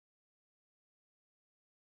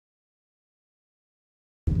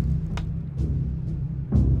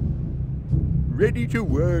Ready to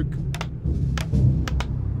work.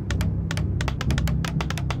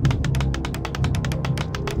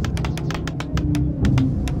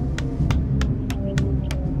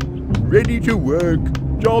 Ready to work.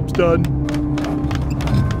 Job's done.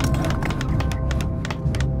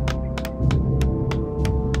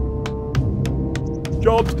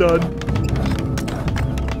 Job's done.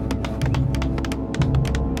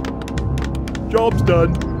 Job's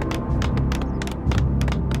done.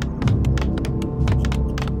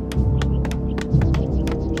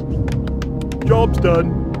 Job's done.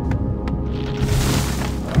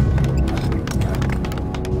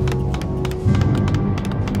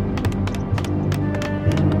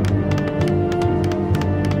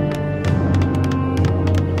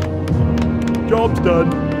 Job's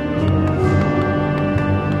done.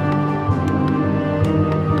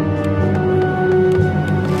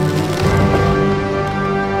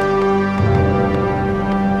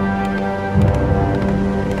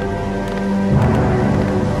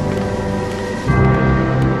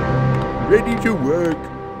 Ready to work.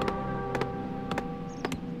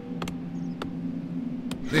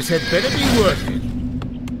 This had better be worth it.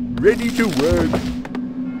 Ready to work.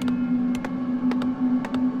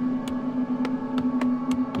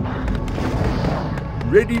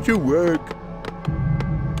 Ready to work.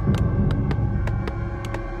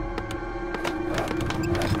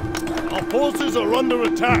 Our forces are under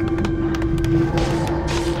attack.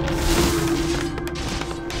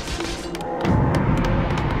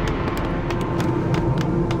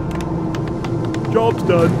 Job's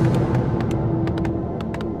done.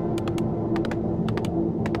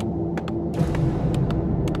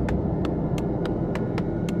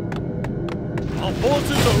 Our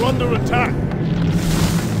forces are under attack.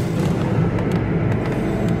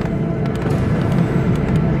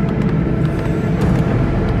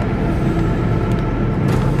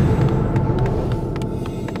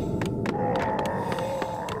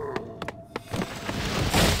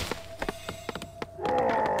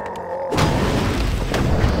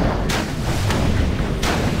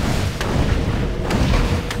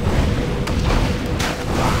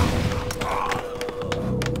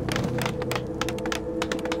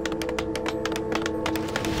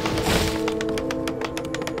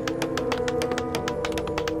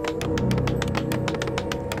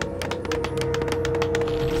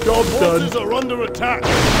 Job's done. Forces are under attack.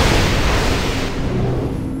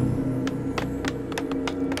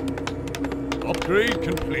 Upgrade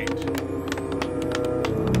complete.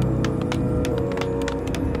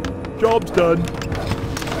 Job's done.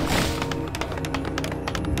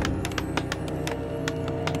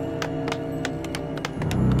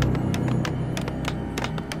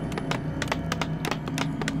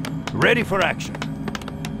 Ready for action.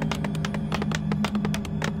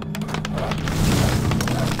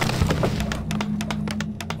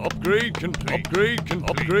 Upgrade complete. Upgrade complete.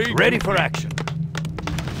 Upgrade ready complete. For action.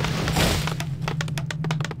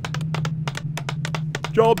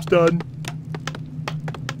 Job's done.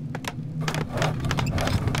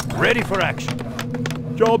 Ready for action.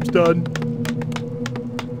 Job's done.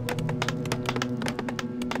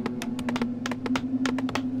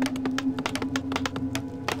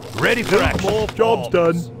 Ready for action. More Job's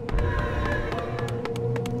done.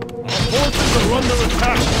 Our forces are under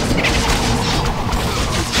attack.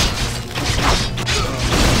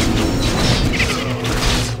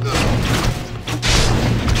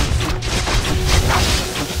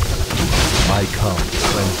 I come to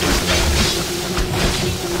cleanse this land.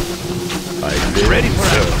 I live ready for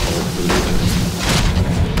action.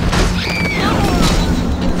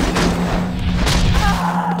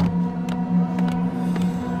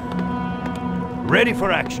 Ready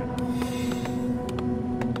for action.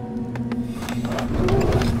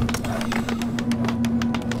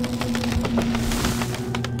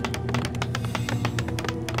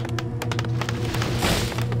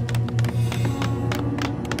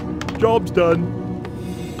 Job's done.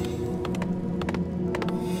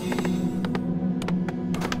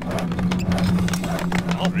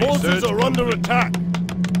 Our forces are under attack.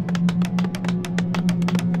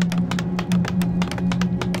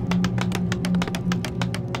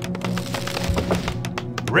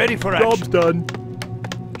 Ready for action. Job's done.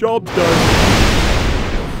 Job's done.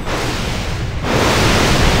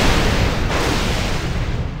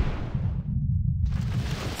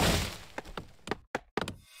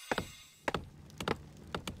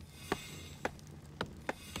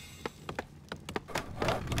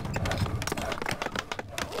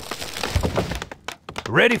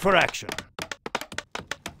 Ready for action.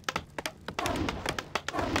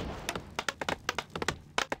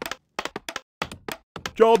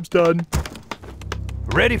 Job's done.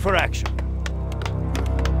 Ready for action.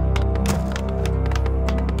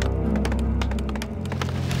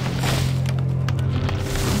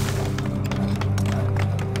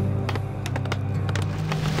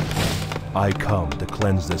 I come to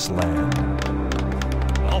cleanse this land.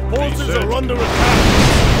 Our forces are under attack.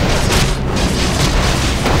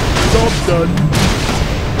 Job done.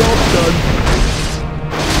 Job done.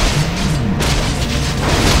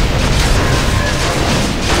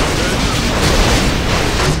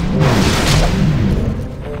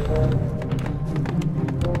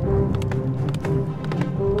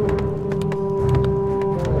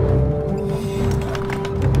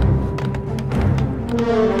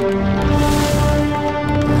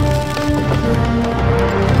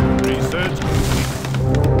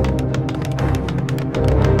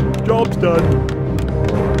 Job's done.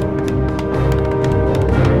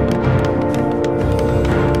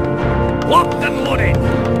 Locked and loaded.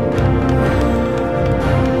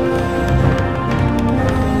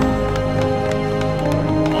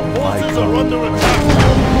 Our forces are under attack.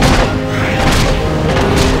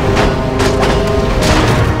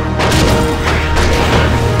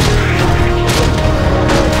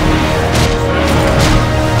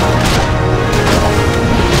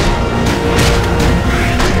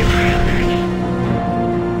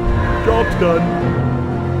 Job's done.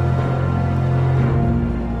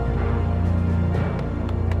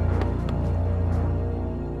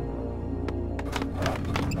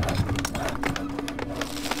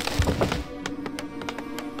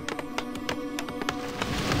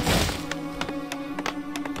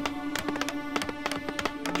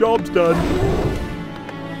 Job's done.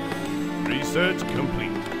 Research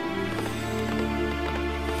complete.